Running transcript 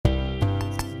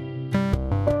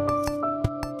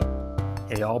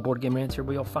Hey all, Board Game Rants here,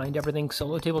 where you'll find everything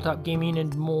solo tabletop gaming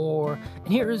and more. And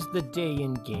here is the day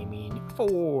in gaming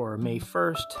for May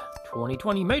 1st,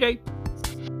 2020, May Day.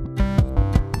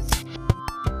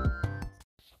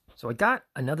 So I got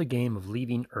another game of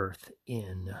Leaving Earth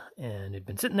in, and it'd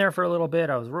been sitting there for a little bit.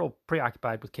 I was real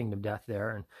preoccupied with Kingdom Death there,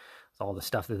 and all the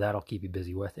stuff that'll keep you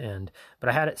busy with. But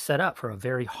I had it set up for a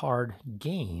very hard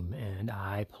game, and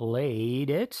I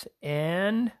played it,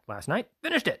 and last night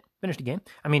finished it. Finished a game.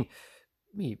 I mean,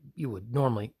 you would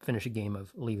normally finish a game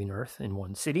of Leaving Earth in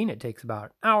one sitting. It takes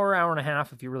about an hour and a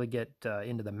half if you really get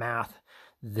into the math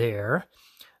there.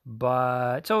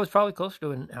 But so it was probably closer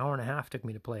to an hour and a half took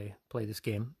me to play this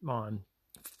game on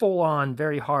full on,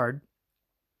 very hard.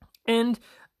 And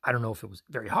I don't know if it was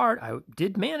very hard. I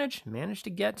did manage to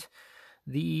get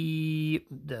the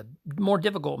more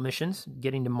difficult missions,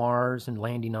 getting to Mars and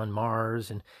landing on Mars.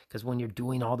 And because when you're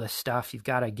doing all this stuff, you've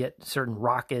got to get certain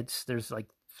rockets. There's like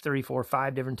 3, 4,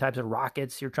 5 different types of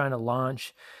rockets you're trying to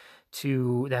launch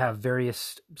that have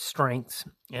various strengths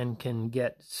and can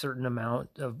get certain amount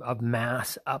of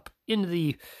mass up into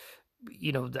the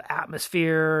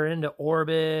atmosphere, into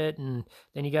orbit. And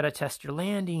then you got to test your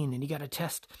landing, and you got to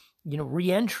test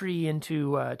re-entry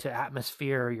into to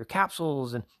atmosphere, your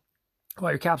capsules. And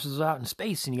while your capsules are out in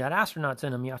space and you got astronauts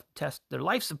in them, you have to test their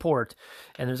life support.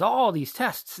 And there's all these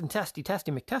tests and testy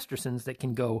McTestersons that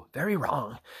can go very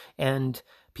wrong. And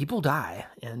people die,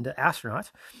 and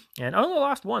astronauts. And I only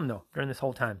lost one, though, during this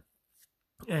whole time.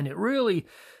 And it really,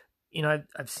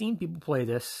 I've seen people play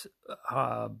this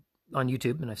on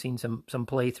YouTube, and I've seen some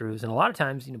playthroughs. And a lot of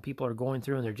times, people are going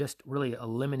through and they're just really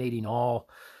eliminating all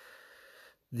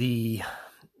the...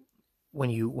 When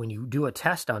you do a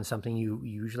test on something, you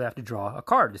usually have to draw a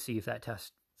card to see if that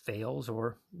test fails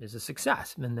or is a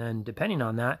success. And then depending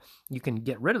on that, you can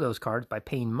get rid of those cards by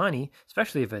paying money,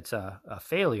 especially if it's a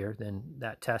failure. Then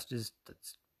that test is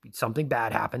something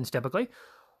bad happens typically.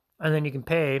 And then you can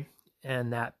pay,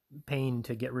 and that paying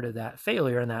to get rid of that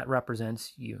failure, and that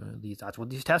represents that's what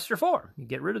these tests are for. You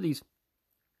get rid of these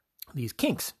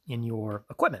kinks in your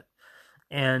equipment.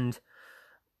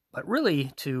 But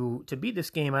really, to beat this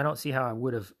game, I don't see how I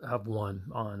would have won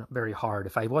on very hard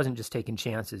if I wasn't just taking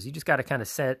chances. You just got to kind of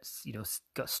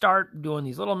start doing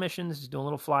these little missions, just doing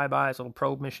little flybys, little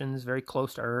probe missions, very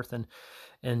close to Earth, and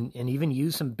even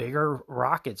use some bigger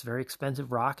rockets, very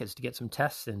expensive rockets, to get some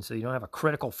tests in, so you don't have a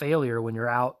critical failure when you're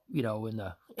out, in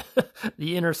the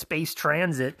the inner space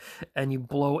transit and you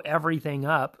blow everything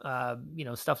up.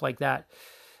 Stuff like that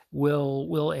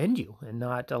will end you and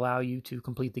not allow you to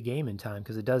complete the game in time,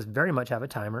 because it does very much have a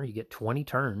timer. You get 20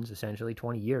 turns, essentially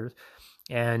 20 years.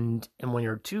 And when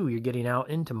you're getting out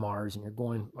into Mars and you're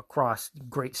going across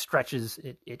great stretches.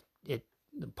 It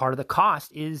part of the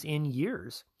cost is in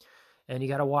years. And you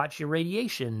got to watch your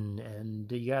radiation, and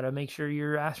you got to make sure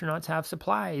your astronauts have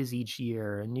supplies each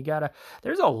year. And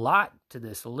there's a lot to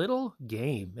this little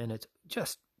game, and it's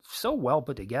just so well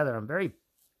put together. I'm very,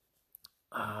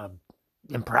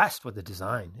 impressed with the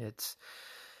design. It's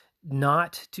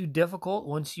not too difficult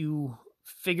once you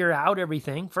figure out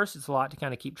everything. First, it's a lot to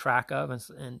kind of keep track of,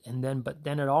 and then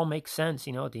it all makes sense.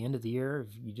 At the end of the year,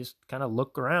 if you just kind of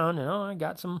look around and I've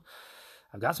got some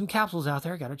capsules out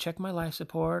there. Got to check my life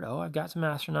support. I've got some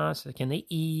astronauts. Can they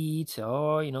eat?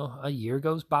 A year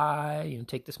goes by.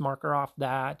 Take this marker off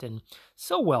that, and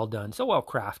so well done, so well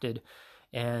crafted,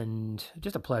 and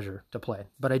just a pleasure to play.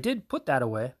 But I did put that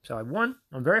away, so I won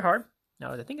on very hard.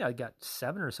 Now, I think I got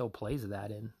 7 or so plays of that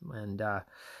in,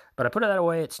 but I put that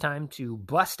away. It's time to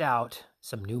bust out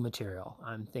some new material,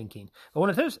 I'm thinking. But one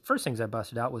of the first things I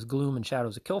busted out was Gloom and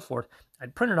Shadows of Kilforth.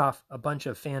 I'd printed off a bunch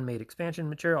of fan-made expansion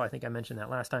material. I think I mentioned that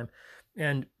last time.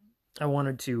 And I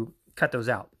wanted to cut those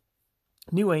out.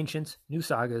 New Ancients, new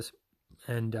Sagas,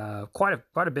 and quite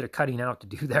a bit of cutting out to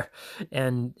do there,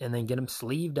 and then get them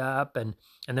sleeved up, and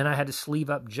then I had to sleeve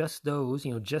up just those,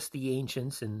 just the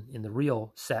Ancients in the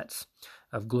real sets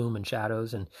of Gloom and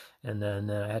Shadows, and then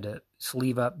I had to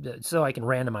sleeve up so I can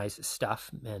randomize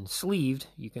stuff. And sleeved,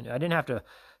 I didn't have to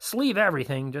sleeve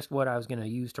everything, just what I was going to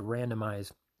use to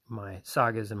randomize my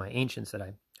Sagas and my Ancients that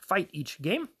I fight each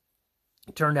game.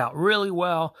 It turned out really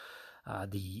well.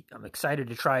 I'm excited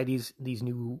to try these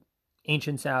new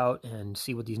Ancients out and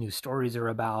see what these new stories are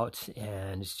about,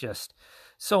 and it's just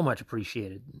so much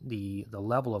appreciated, the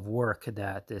level of work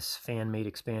that this fan-made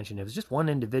expansion. It was just one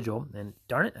individual, and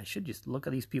darn it, I should just look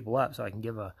at these people up so I can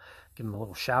give them a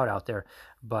little shout out there.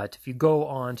 But if you go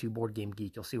on to Board Game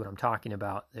Geek, you'll see what I'm talking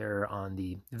about. There on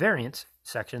the variants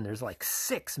section, there's like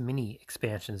 6 mini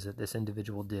expansions that this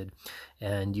individual did,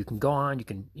 and you can go on, you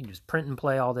can just print and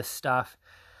play all this stuff.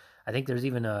 I think there's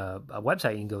even a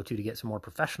website you can go to get some more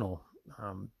professional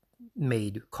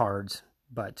made cards,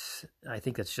 but I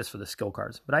think that's just for the skill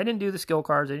cards. But I didn't do the skill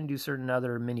cards. I didn't do certain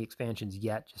other mini expansions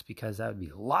yet, just because that would be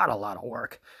a lot of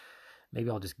work. Maybe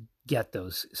I'll just get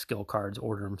those skill cards,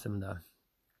 order them from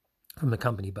the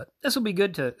company. But this will be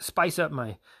good to spice up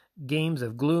my Games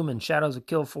of Gloom and Shadows of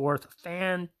Kilforth.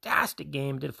 Fantastic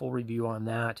game. Did a full review on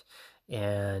that.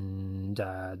 And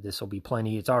this will be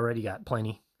plenty. It's already got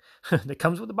plenty that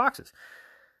comes with the boxes.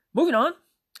 Moving on,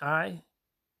 I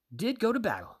did go to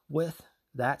battle with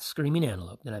that Screaming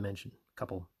Antelope that I mentioned a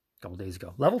couple days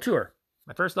ago. Level 2.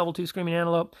 My first level 2 Screaming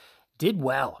Antelope did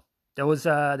well. There was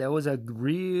a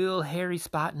real hairy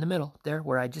spot in the middle there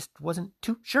where I just wasn't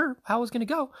too sure how it was going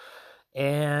to go.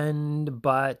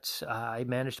 But I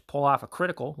managed to pull off a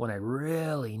critical when I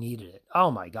really needed it.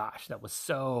 Oh my gosh, that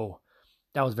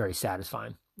was very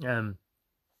satisfying.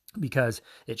 Because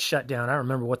it shut down. I don't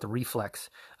remember what the reflex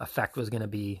effect was going to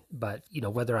be, but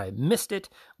whether I missed it,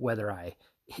 whether I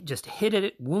just hit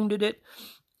it, wounded it,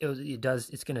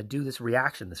 it's going to do this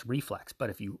reaction, this reflex. But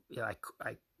if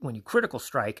when you critical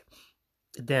strike,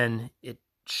 then it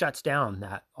shuts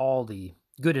down all the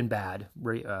good and bad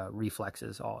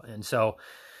reflexes all. And so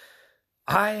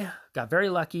I got very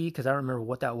lucky because I don't remember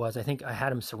what that was. I think I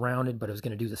had him surrounded, but it was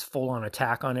going to do this full-on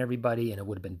attack on everybody, and it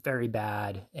would have been very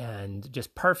bad. And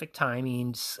just perfect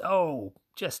timing, so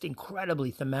just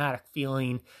incredibly thematic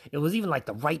feeling. It was even like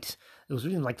the right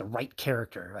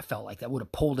character. I felt like that would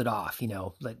have pulled it off.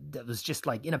 Like that was just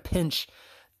like in a pinch.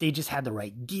 They just had the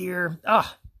right gear.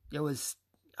 It was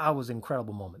an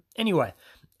incredible moment. Anyway,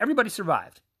 everybody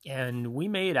survived, and we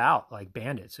made out like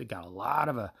bandits. We got a lot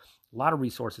of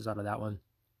resources out of that one,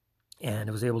 and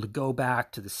I was able to go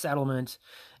back to the settlement,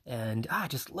 and I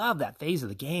just love that phase of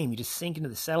the game. You just sink into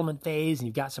the settlement phase, and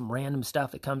you've got some random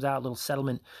stuff that comes out, little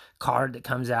settlement card that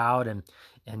comes out, and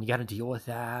you got to deal with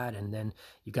that, and then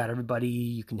you've got everybody.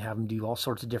 You can have them do all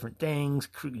sorts of different things,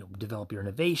 develop your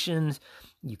innovations.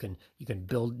 You can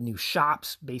build new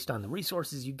shops based on the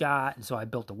resources you got, and so I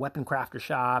built a weapon crafter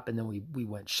shop, and then we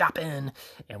went shopping,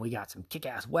 and we got some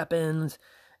kick-ass weapons.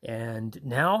 And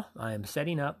now I am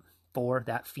setting up for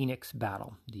that Phoenix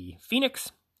battle. The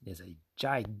Phoenix is a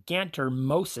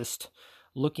gigantomosist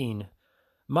looking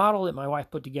model that my wife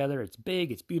put together. It's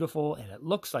big, it's beautiful, and it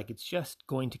looks like it's just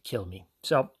going to kill me.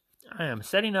 So I am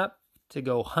setting up to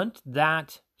go hunt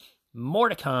that. More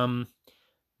to come.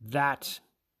 That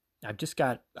I've just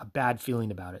got a bad feeling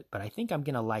about it, but I think I'm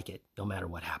going to like it no matter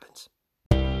what happens.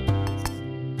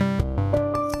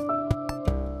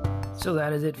 So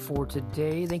that is it for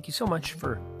today. Thank you so much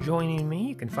for joining me.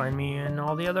 You can find me in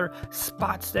all the other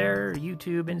spots there,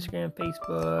 YouTube, Instagram,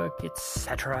 Facebook,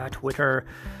 etc., Twitter.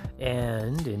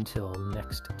 And until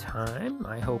next time,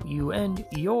 I hope you and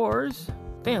yours,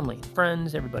 family,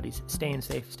 friends, everybody's staying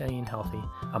safe, staying healthy.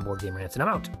 I'm Board Game Rants, and I'm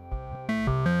out.